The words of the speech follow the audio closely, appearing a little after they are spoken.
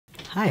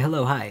Hi,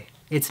 hello, hi.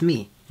 It's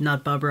me,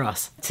 not Bob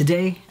Ross.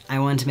 Today, I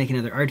wanted to make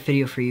another art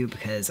video for you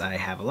because I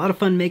have a lot of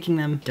fun making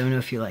them. Don't know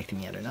if you like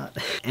them yet or not.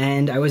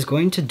 And I was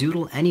going to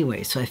doodle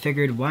anyway, so I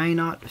figured why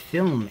not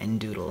film and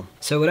doodle?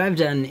 So what I've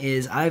done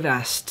is I've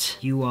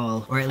asked you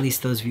all, or at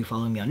least those of you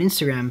following me on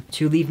Instagram,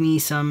 to leave me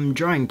some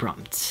drawing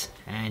prompts.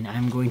 And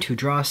I'm going to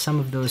draw some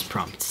of those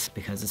prompts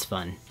because it's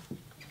fun.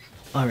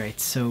 Alright,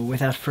 so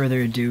without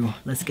further ado,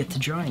 let's get to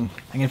drawing.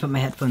 I'm gonna put my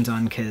headphones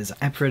on because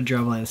I prefer to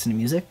draw while I listen to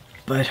music.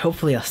 But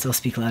hopefully I'll still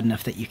speak loud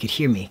enough that you could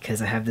hear me,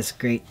 because I have this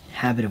great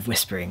habit of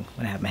whispering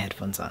when I have my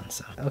headphones on,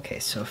 so. Okay,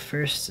 so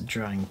first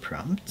drawing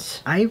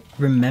prompt. I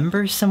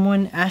remember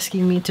someone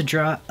asking me to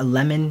draw a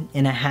lemon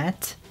in a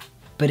hat,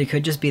 but it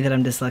could just be that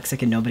I'm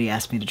dyslexic and nobody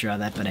asked me to draw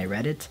that, but I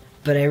read it.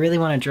 But I really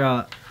want to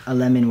draw a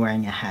lemon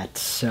wearing a hat,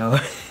 so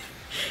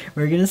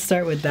we're gonna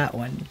start with that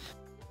one.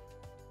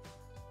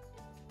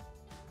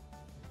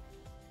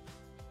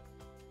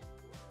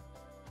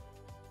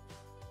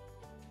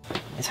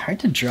 It's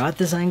hard to draw at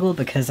this angle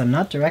because I'm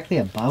not directly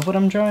above what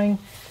I'm drawing,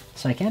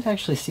 so I can't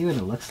actually see what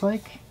it looks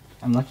like.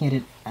 I'm looking at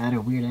it at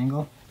a weird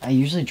angle. I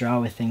usually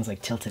draw with things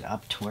like tilted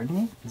up toward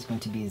me. This is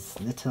going to be his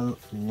little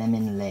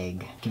lemon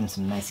leg. Give him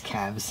some nice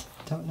calves.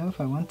 Don't know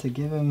if I want to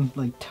give him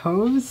like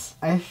toes.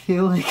 I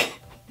feel like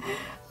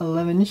a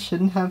lemon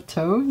shouldn't have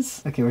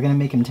toes. Okay, we're gonna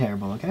make him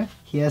terrible, okay?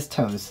 He has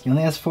toes. He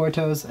only has 4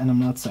 toes, and I'm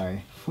not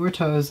sorry. 4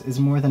 toes is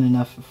more than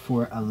enough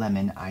for a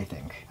lemon, I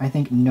think. I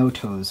think no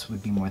toes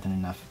would be more than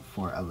enough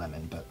for a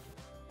lemon, but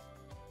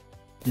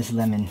this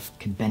lemon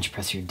could bench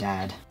press your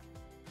dad.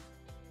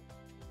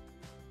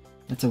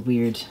 That's a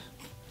weird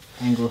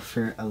angle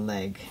for a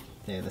leg.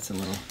 There, that's a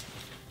little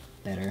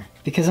better.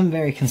 Because I'm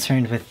very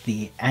concerned with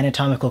the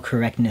anatomical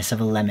correctness of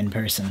a lemon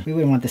person. We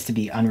wouldn't want this to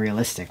be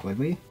unrealistic, would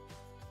we?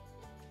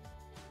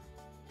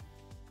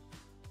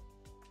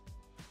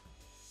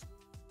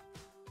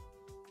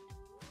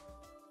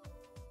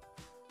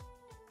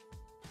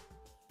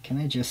 Can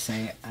I just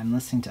say, I'm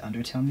listening to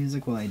Undertale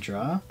music while I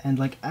draw, and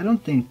like, I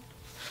don't think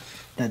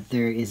that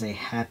there is a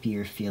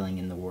happier feeling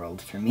in the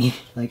world for me.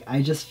 Like,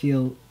 I just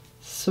feel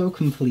so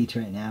complete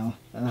right now.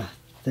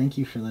 Thank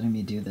you for letting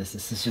me do this.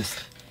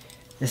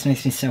 This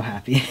makes me so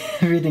happy.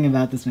 Everything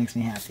about this makes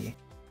me happy.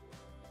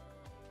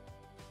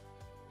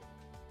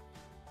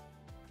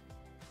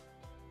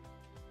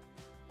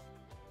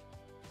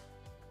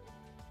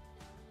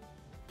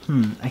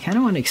 I kind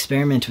of want to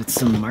experiment with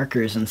some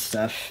markers and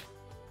stuff.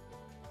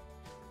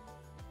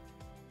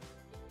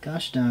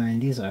 Gosh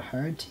darn, these are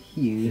hard to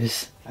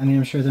use. I mean,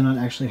 I'm sure they're not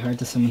actually hard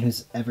to someone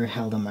who's ever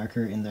held a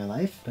marker in their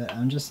life, but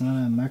I'm just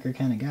not a marker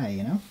kind of guy,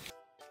 you know?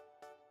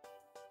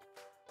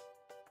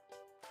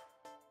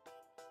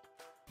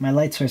 My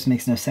light source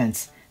makes no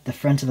sense. The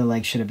front of the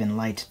leg should have been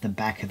light, the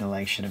back of the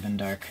leg should have been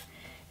dark,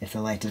 if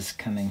the light is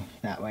coming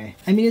that way.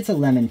 I mean, it's a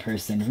lemon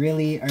person.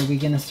 Really? Are we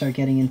gonna start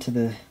getting into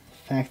the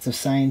facts of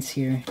science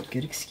here?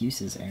 Good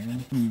excuses,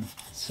 Aaron.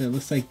 So it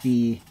looks like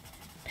the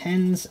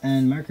pens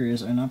and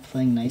markers are not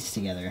playing nice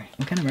together.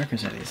 What kind of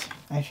markers are these?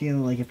 I feel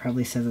like it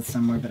probably says it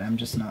somewhere, but I'm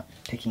just not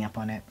picking up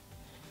on it.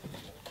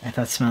 I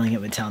thought smelling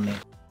it would tell me.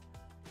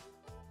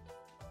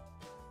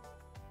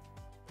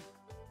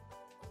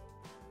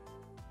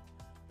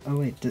 Oh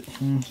wait,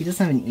 he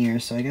doesn't have an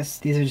ear, so I guess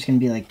these are just gonna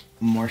be like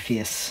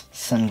Morpheus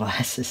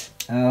sunglasses.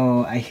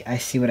 Oh, I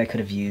see what I could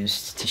have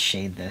used to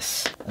shade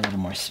this a little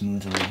more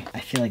smoothly.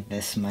 I feel like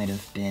this might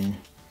have been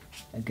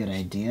a good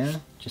idea,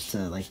 just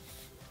to like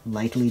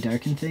lightly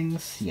darken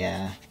things?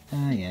 Yeah.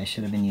 Yeah, I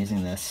should have been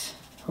using this.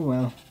 Oh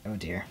well. Oh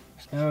dear.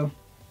 Oh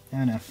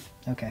no.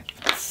 Okay.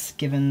 Let's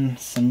give him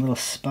some little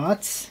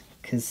spots,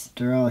 because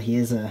after all, he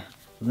is a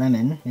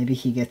lemon. Maybe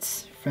he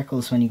gets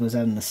freckles when he goes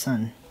out in the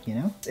sun, you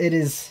know? It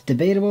is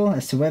debatable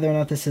as to whether or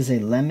not this is a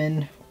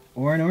lemon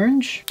or an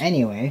orange.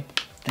 Anyway,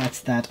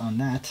 that's that on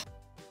that.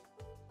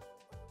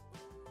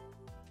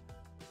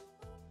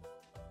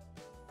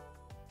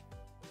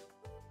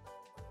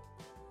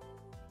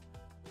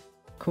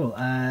 Cool,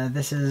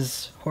 this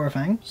is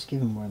horrifying. Just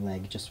give him more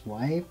leg. Just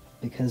why?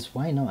 Because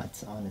why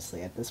not,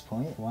 honestly, at this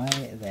point? Why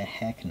the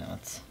heck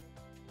not?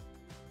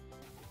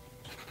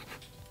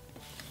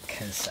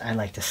 Because I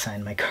like to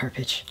sign my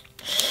garbage.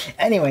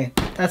 Anyway,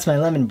 that's my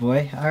lemon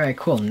boy. Alright,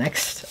 cool.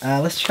 Next,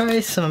 let's try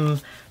some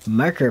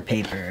marker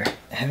paper.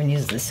 I haven't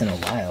used this in a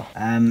while.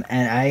 And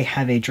I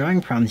have a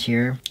drawing prompt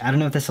here. I don't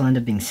know if this will end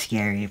up being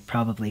scary,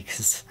 probably,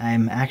 because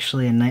I'm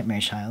actually a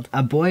nightmare child.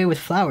 A boy with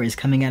flowers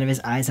coming out of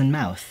his eyes and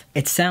mouth.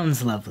 It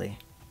sounds lovely,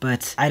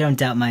 but I don't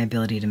doubt my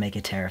ability to make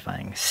it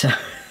terrifying, so...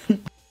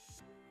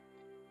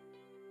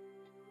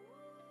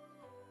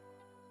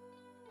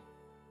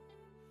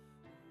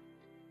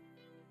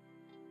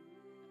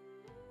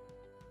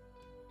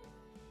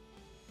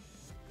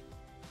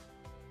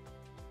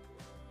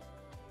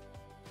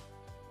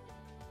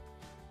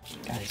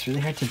 God, it's really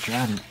hard to draw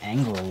at an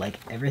angle. Like,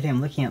 everything I'm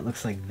looking at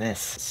looks like this.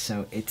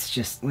 So it's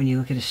just, when you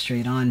look at it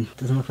straight on, it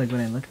doesn't look like what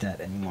I looked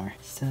at anymore.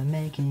 Stop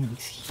making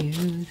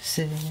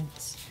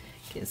excuses.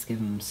 Okay, let's give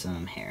him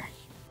some hair.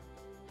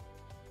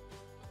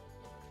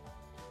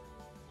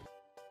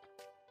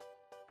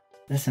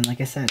 Listen,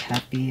 like I said,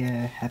 happy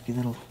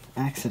little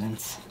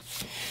accidents.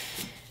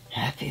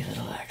 Happy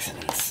little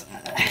accidents.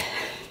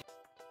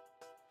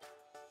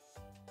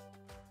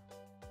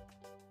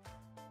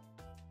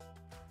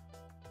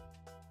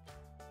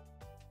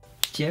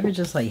 Do you ever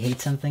just like hate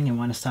something and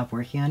want to stop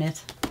working on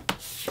it?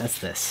 That's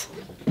this.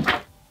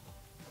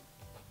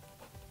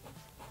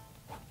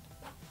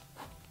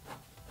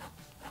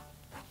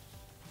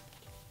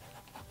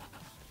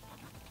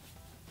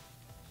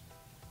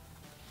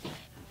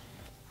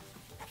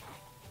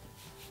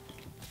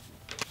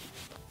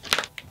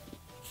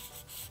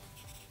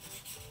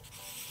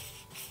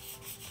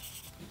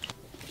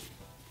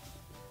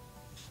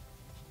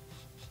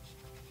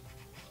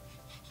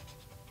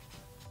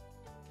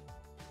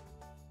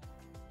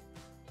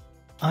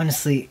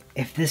 Honestly,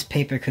 if this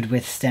paper could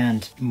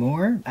withstand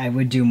more, I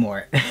would do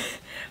more.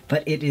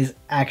 But it is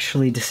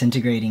actually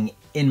disintegrating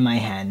in my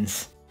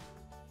hands.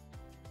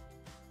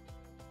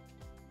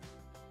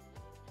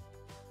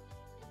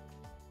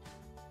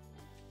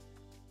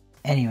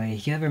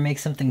 Anyway, you ever make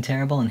something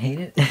terrible and hate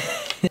it?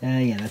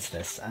 Yeah, that's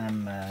this.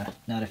 I'm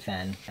not a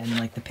fan. And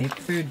like the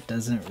paper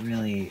doesn't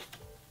really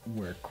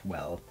work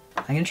well.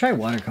 I'm gonna try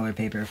watercolor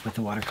paper with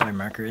the watercolor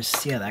markers,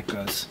 see how that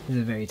goes. These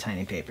are very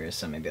tiny papers,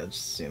 so maybe I'll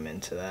just zoom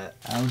into that.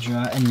 I'll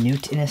draw a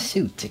newt in a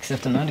suit,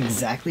 except I'm not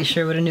exactly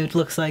sure what a newt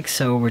looks like,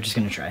 so we're just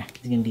gonna try.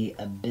 It's gonna be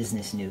a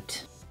business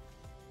newt.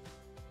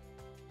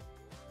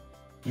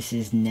 This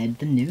is Ned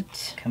the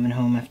Newt, coming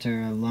home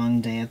after a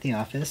long day at the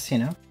office, you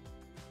know?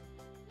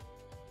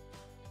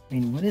 I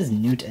mean, what is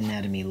newt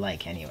anatomy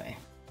like anyway?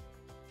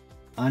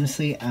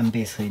 Honestly, I'm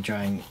basically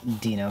drawing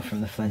Dino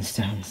from the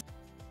Flintstones.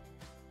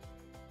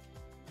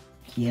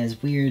 He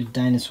has weird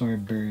dinosaur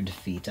bird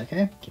feet,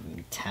 okay? Give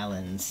him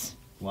talons.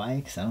 Why?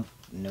 Because I don't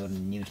know what a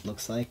newt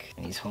looks like.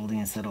 And he's holding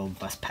his little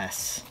bus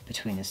pass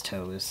between his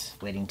toes,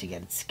 waiting to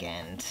get it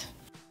scanned.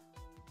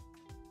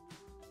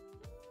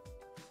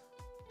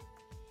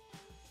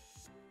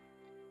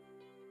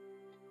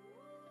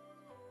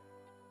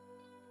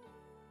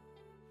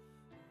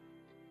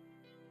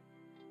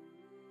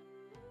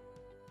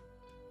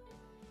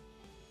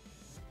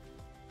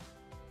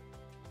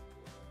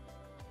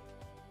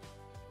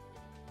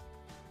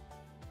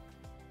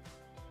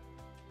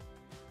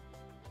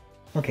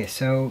 Okay,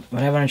 so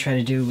what I want to try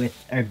to do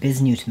with our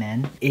Biznewt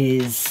man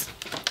is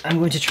I'm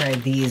going to try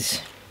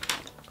these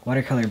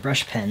watercolor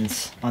brush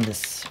pens on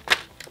this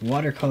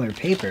watercolor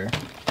paper,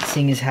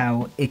 seeing as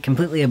how it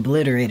completely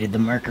obliterated the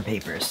marker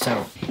paper.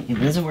 So if it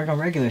doesn't work on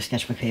regular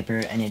sketchbook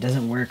paper and it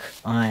doesn't work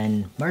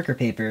on marker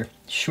paper,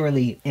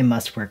 surely it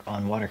must work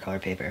on watercolor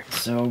paper.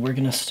 So we're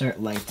gonna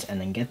start light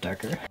and then get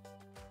darker.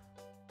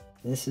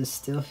 This is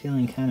still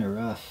feeling kind of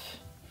rough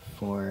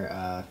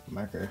for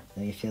marker. I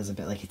think it feels a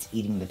bit like it's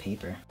eating the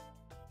paper.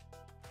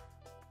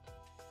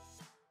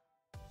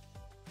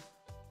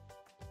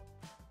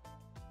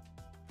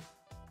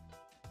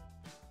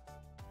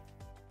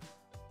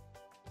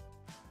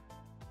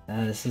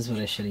 This is what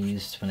I should have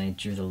used when I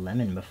drew the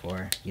lemon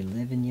before. You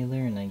live and you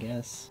learn, I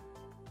guess.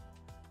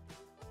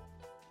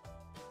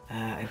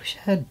 I wish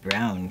I had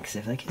brown, because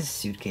I feel like his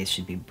suitcase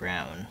should be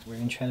brown. We're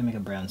gonna try to make a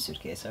brown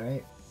suitcase,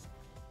 alright?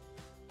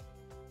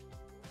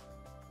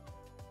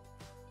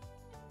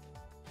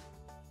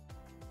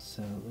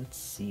 So let's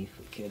see if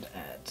we could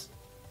add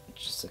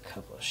just a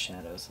couple of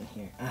shadows in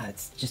here.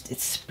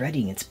 It's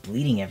spreading, it's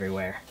bleeding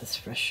everywhere. That's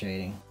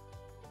frustrating.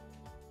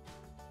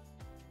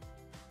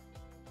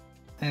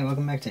 Hey,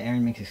 welcome back to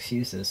Aaron Makes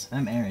Excuses.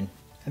 I'm Aaron.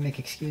 I make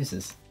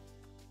excuses.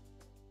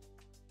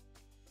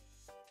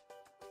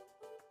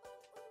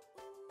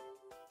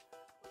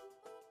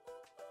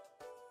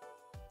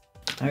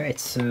 Alright,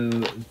 so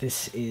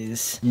this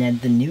is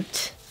Ned the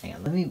Newt. Hang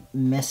on, let me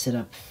mess it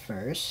up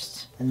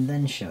first, and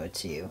then show it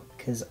to you,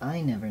 because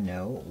I never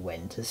know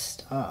when to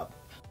stop.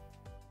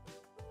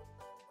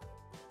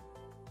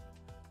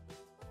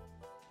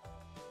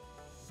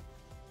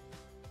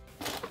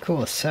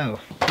 Cool,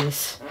 so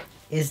this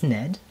is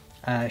Ned,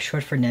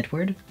 short for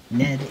Nedward.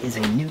 Ned is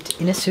a newt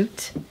in a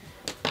suit.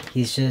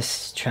 He's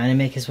just trying to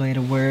make his way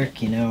to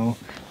work, you know,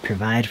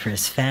 provide for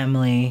his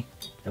family,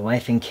 the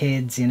wife and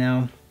kids, you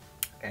know.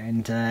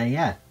 And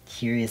yeah,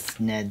 here is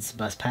Ned's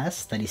bus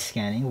pass that he's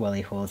scanning while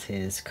he holds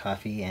his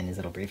coffee and his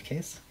little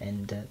briefcase.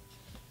 And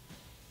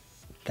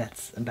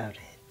that's about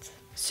it.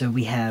 So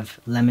we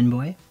have Lemon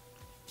Boy.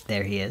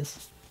 There he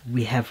is.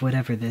 We have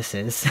whatever this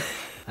is.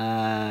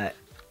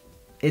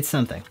 It's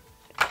something.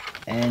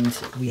 And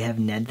we have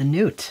Ned the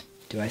Newt.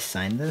 Do I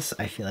sign this?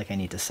 I feel like I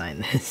need to sign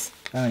this.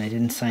 Oh, and I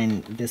didn't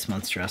sign this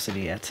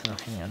monstrosity yet. Oh,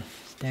 hang on.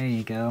 There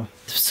you go.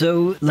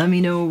 So let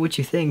me know what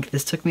you think.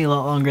 This took me a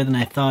lot longer than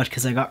I thought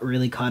because I got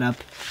really caught up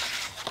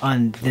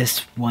on this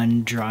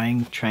one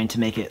drawing, trying to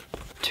make it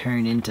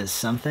turn into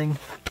something.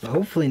 But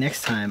hopefully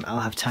next time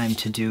I'll have time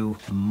to do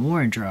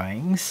more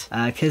drawings,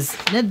 because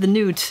Ned the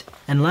Newt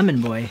and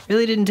Lemon Boy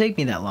really didn't take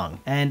me that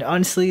long. And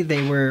honestly,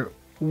 they were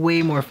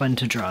way more fun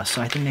to draw,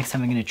 so I think next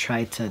time I'm going to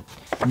try to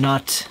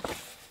not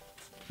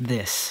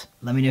this.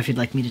 Let me know if you'd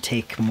like me to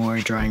take more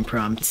drawing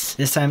prompts.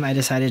 This time I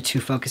decided to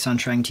focus on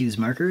trying to use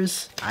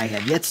markers. I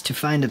have yet to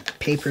find a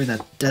paper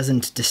that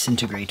doesn't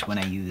disintegrate when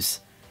I use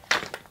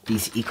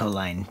these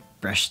Ecoline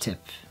brush tip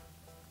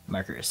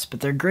markers, but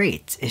they're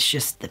great. It's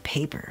just the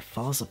paper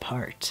falls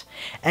apart.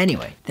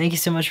 Anyway, thank you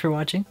so much for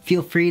watching.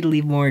 Feel free to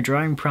leave more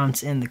drawing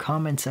prompts in the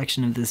comment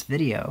section of this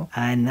video.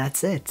 And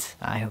that's it.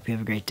 I hope you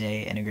have a great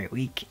day and a great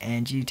week,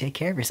 and you take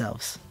care of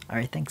yourselves. All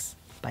right, thanks.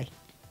 Bye.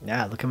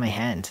 Yeah, look at my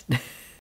hand.